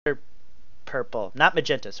purple. Not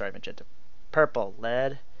magenta, sorry, magenta. Purple,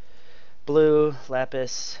 lead, blue,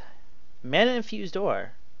 lapis, mana infused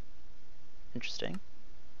ore. Interesting.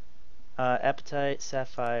 Apatite,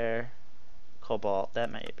 sapphire, cobalt. That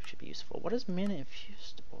should be useful. What is mana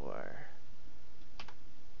infused ore?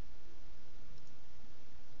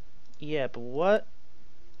 Yeah, but what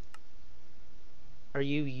are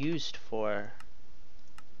you used for?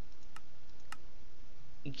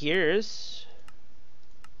 Gears.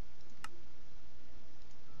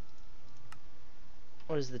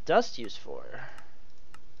 What is the dust used for?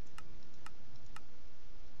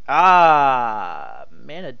 Ah,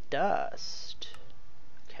 mana dust.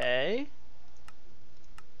 Okay.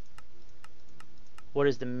 What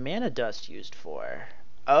is the mana dust used for?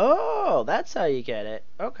 Oh, that's how you get it.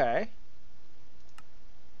 Okay.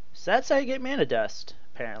 So that's how you get mana dust,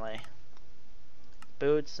 apparently.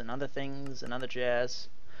 Boots and other things and other jazz.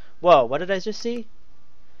 Whoa, what did I just see?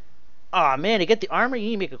 Aw, man, to get the armor, you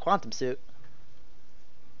need to make a quantum suit.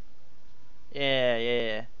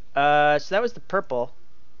 Yeah. So that was the purple.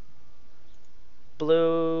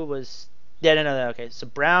 Blue was... Yeah, no, okay. So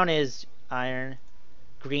brown is iron.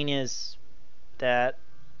 Green is that.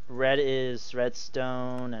 Red is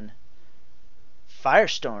redstone and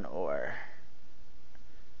firestone ore.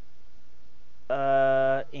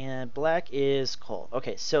 And black is coal.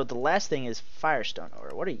 Okay, so the last thing is firestone ore.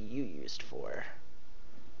 What are you used for?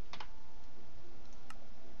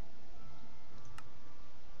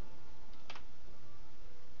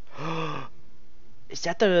 Is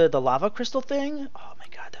that the lava crystal thing? Oh my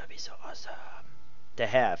god, that would be so awesome to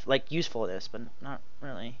have. Like, usefulness, but not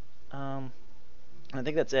really. I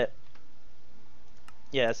think that's it.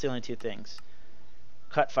 Yeah, that's the only two things.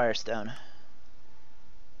 Cut firestone.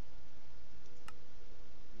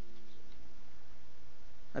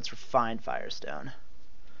 That's refined firestone.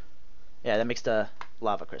 Yeah, that makes the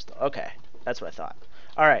lava crystal. Okay, that's what I thought.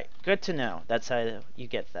 Alright, good to know. That's how you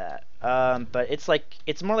get that. But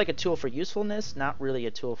it's more like a tool for usefulness, not really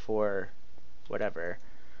a tool for whatever.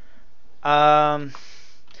 But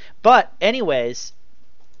anyways,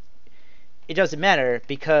 it doesn't matter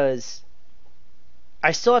because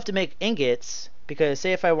I still have to make ingots, because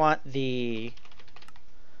say if I want the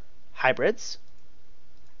hybrids,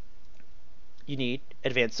 you need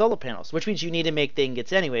advanced solar panels, which means you need to make the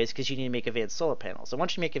ingots anyways, because you need to make advanced solar panels. And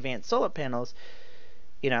once you make advanced solar panels,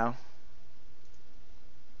 you know,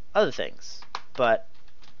 other things. But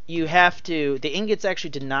you have to, the ingots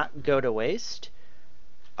actually did not go to waste.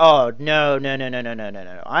 Oh, no.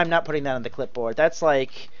 I'm not putting that on the clipboard. That's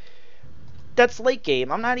like, that's late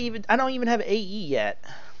game. I don't even have AE yet.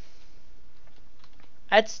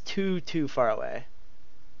 That's too far away.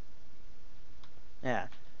 Yeah.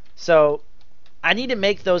 So, I need to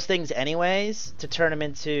make those things anyways to turn them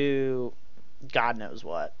into God knows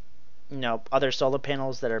what. You know, other solar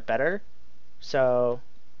panels that are better. So,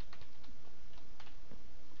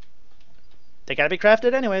 they gotta be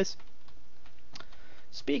crafted anyways.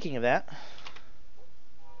 Speaking of that,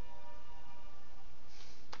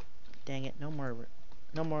 dang it, no more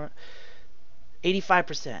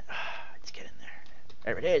 85%. Let's get in there.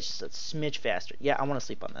 There it is, just a smidge faster. Yeah, I want to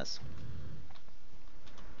sleep on this.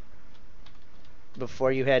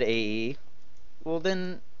 Before you had AE, well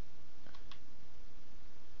then,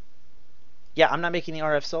 yeah, I'm not making the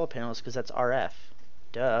RF solar panels because that's RF.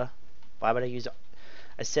 Duh. Why would I use?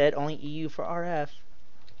 I said only EU for RF.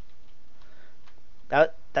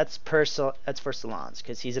 That's for Salons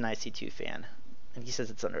because he's an IC2 fan, and he says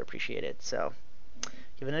it's underappreciated. So,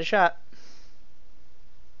 giving it a shot.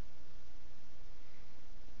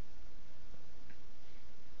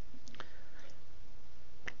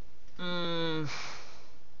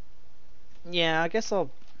 Yeah, I guess I'll.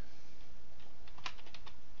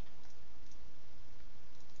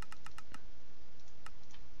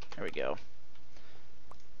 There we go.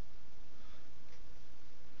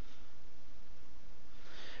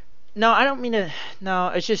 No, I don't mean to. No,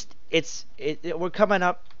 it's just we're coming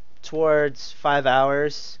up towards 5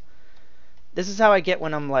 hours. This is how I get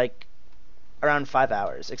when I'm like around 5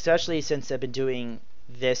 hours, especially since I've been doing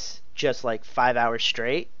this just like 5 hours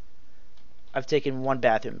straight. I've taken one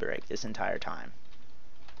bathroom break this entire time.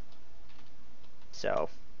 So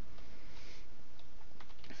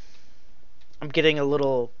I'm getting a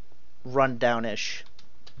little rundownish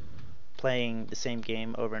playing the same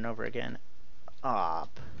game over and over again. Ah,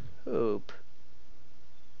 poop.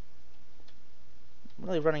 I'm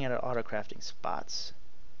really running out of auto crafting spots.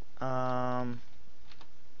 Can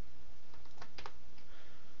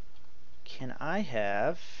I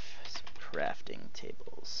have some crafting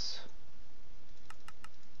tables?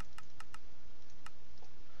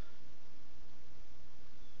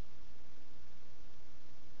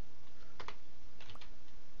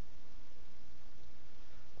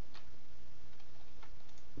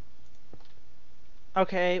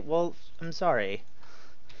 Okay, well, I'm sorry.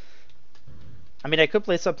 I mean, I could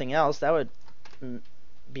play something else. That would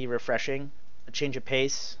be refreshing. A change of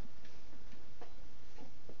pace.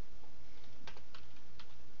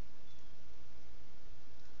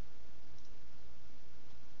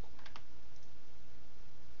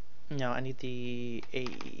 No, I need the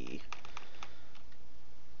AE.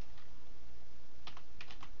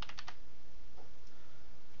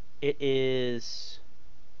 It is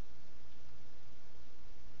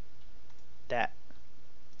that.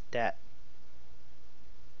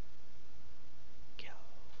 Go.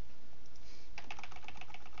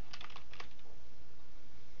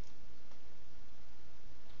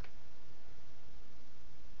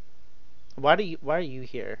 Why are you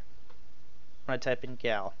here? When I type in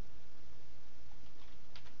gal.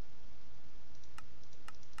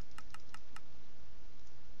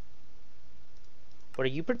 What do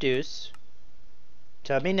you produce?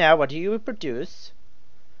 Tell me now, what do you produce?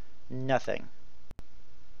 Nothing.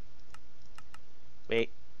 Wait.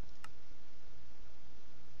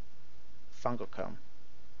 Fungal comb.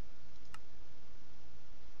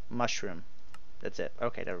 Mushroom. That's it.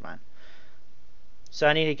 Okay, never mind. So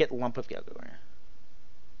I need to get lump of Gelgor.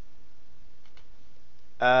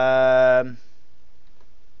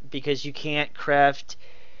 Because you can't craft.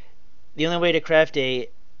 The only way to craft a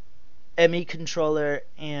ME controller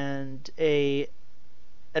and a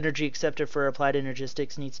energy acceptor for applied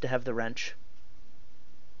energistics needs to have the wrench.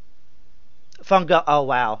 Fungal. Oh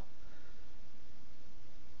wow.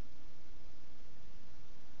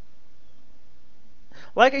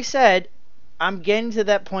 Like I said, I'm getting to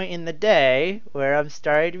that point in the day where I'm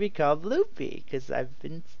starting to become loopy because I've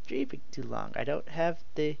been streaming too long. I don't have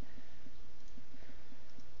the.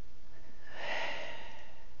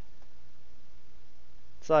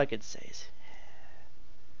 That's all I could say is.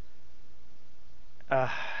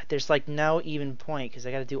 There's like no even point because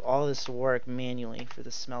I gotta do all this work manually for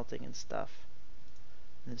the smelting and stuff.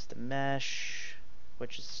 There's the mesh,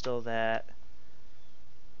 which is still that.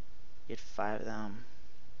 Get 5 of them.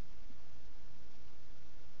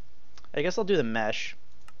 I guess I'll do the mesh.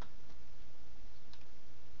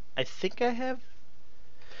 I think I have.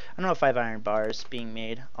 I don't know if 5 iron bars being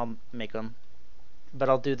made. I'll make them, but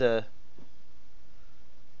I'll do the.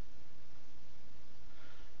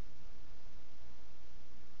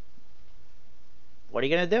 What are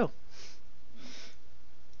you gonna do?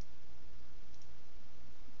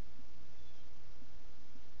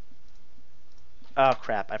 Oh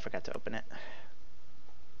crap, I forgot to open it.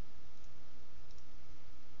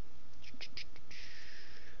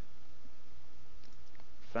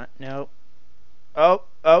 Front, no.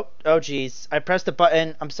 Oh geez. I pressed the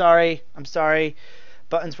button. I'm sorry.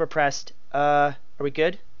 Buttons were pressed. Are we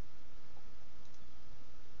good?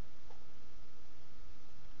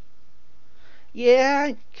 Yeah,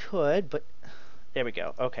 I could, but there we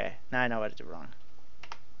go. Okay, now I know what to do wrong.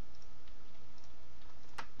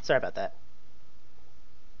 Sorry about that.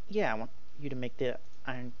 Yeah, I want you to make the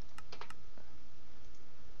iron.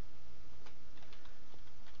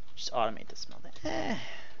 Just automate the smell.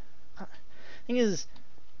 Thing is,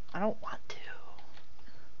 I don't want to,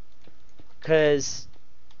 cause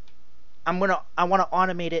I want to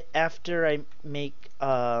automate it after I make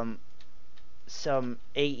some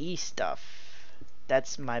AE stuff.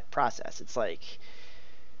 That's my process. It's like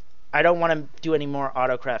I don't want to do any more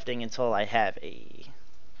auto crafting until I have AE.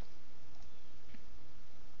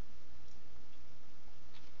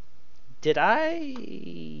 Did I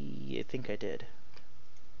think I did.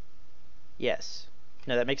 Yes.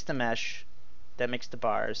 No, that makes the mesh. That makes the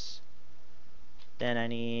bars. Then I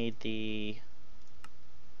need the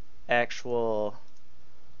actual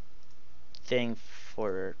thing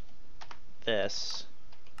for this.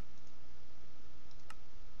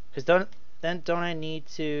 Because don't I need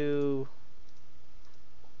to...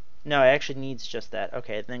 No, it actually needs just that.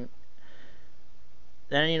 Okay, then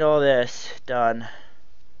I need all this done.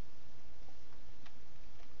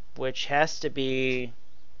 Which has to be...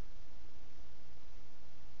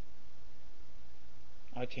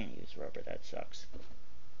 I can't use rubber, that sucks.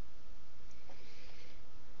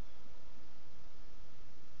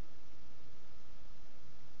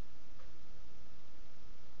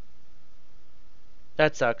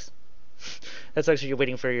 That sucks. That sucks if you're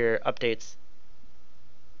waiting for your updates.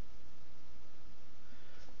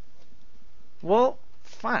 Well,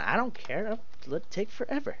 fine, I don't care. Let it take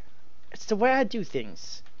forever. It's the way I do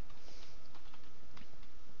things.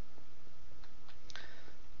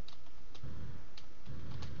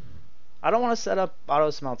 I don't want to set up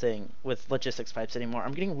auto smelting with logistics pipes anymore.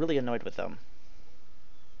 I'm getting really annoyed with them.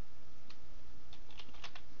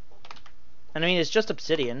 I mean, it's just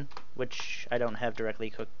obsidian, which I don't have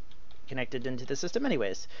directly connected into the system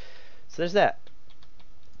anyways. So there's that.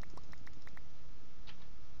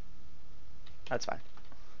 That's fine.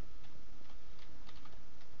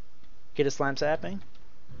 Get a slime sapping?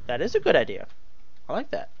 That is a good idea. I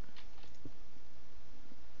like that.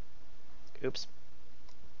 Oops.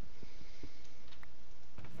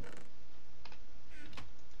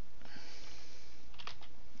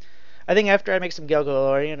 I think after I make some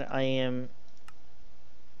Galgalorian, I'm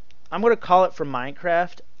going to call it from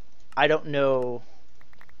Minecraft. I don't know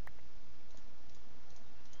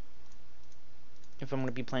if I'm going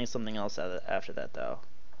to be playing something else after that, though.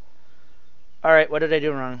 Alright, what did I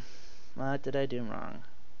do wrong? What did I do wrong?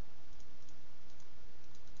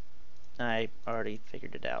 I already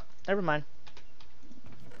figured it out. Never mind.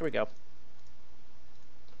 Here we go.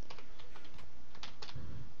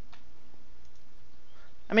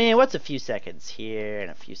 I mean, what's a few seconds here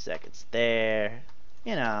and a few seconds there?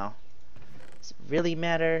 You know, does it really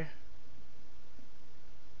matter?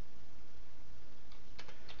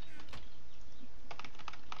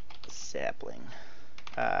 Sapling.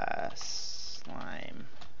 Slime.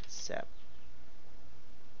 Sap.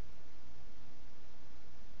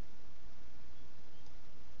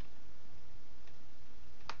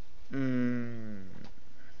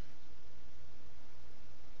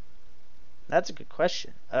 That's a good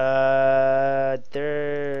question.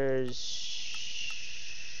 There's...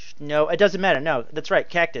 No, it doesn't matter. No, that's right.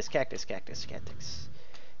 Cactus. Cactuses.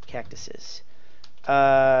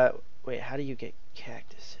 Wait, how do you get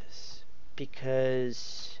cactuses?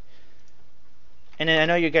 Because... And I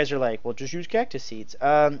know you guys are like, well, just use cactus seeds.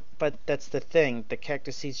 But that's the thing. The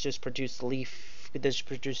cactus seeds just produce leaf. This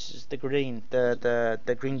produces the green,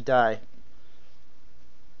 the green dye.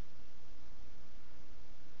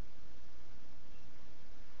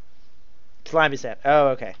 Slimy sap. Oh,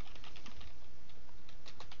 okay.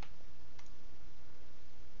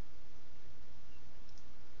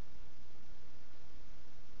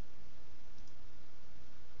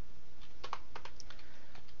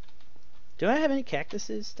 Do I have any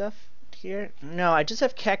cactuses stuff here? No, I just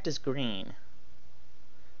have cactus green.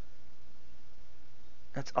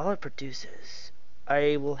 That's all it produces.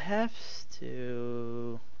 I will have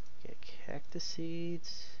to get cactus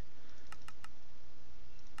seeds.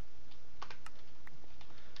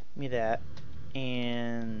 Give me that.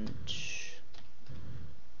 And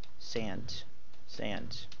sand.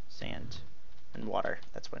 And water.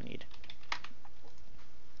 That's what I need.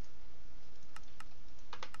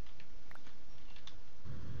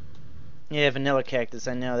 Yeah, vanilla cactus.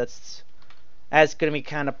 I know that's going to be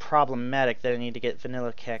kind of problematic that I need to get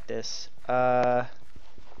vanilla cactus.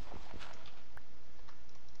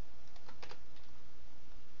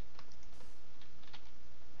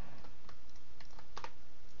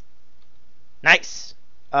 Nice.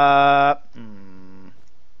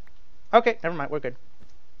 Okay, never mind. We're good.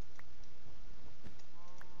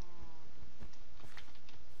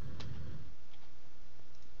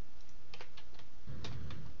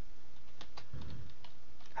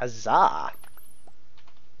 Huzzah.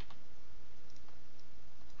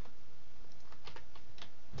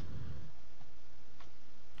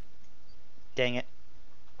 Dang it.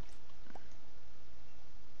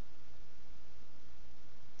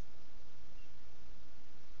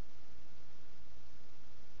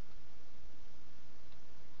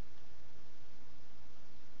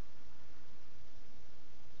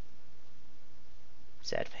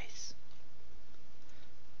 Sad face.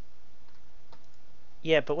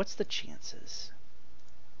 Yeah, but what's the chances?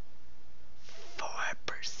 4%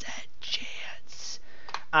 chance.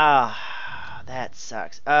 Ah, that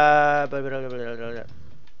sucks. I get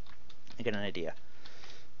an idea.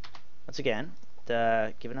 Once again,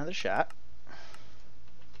 give another shot.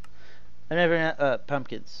 I never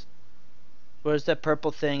pumpkins. Where's that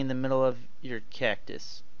purple thing in the middle of your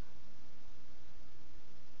cactus?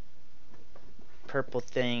 Purple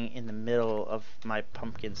thing in the middle of my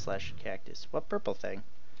pumpkin slash cactus. What purple thing?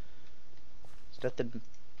 Is that the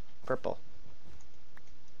purple?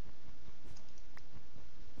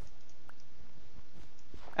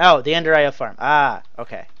 Oh, the Ender Eye farm. Ah,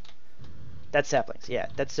 okay. That's saplings. Yeah,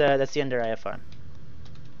 that's the Ender Eye farm.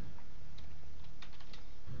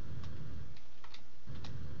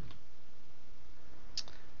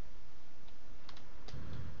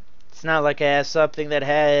 It's not like I have something that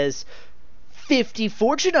has 50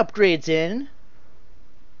 fortune upgrades in.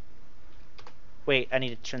 Wait, I need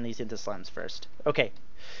to turn these into slimes first. Okay.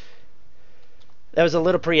 That was a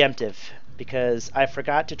little preemptive because I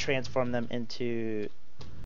forgot to transform them into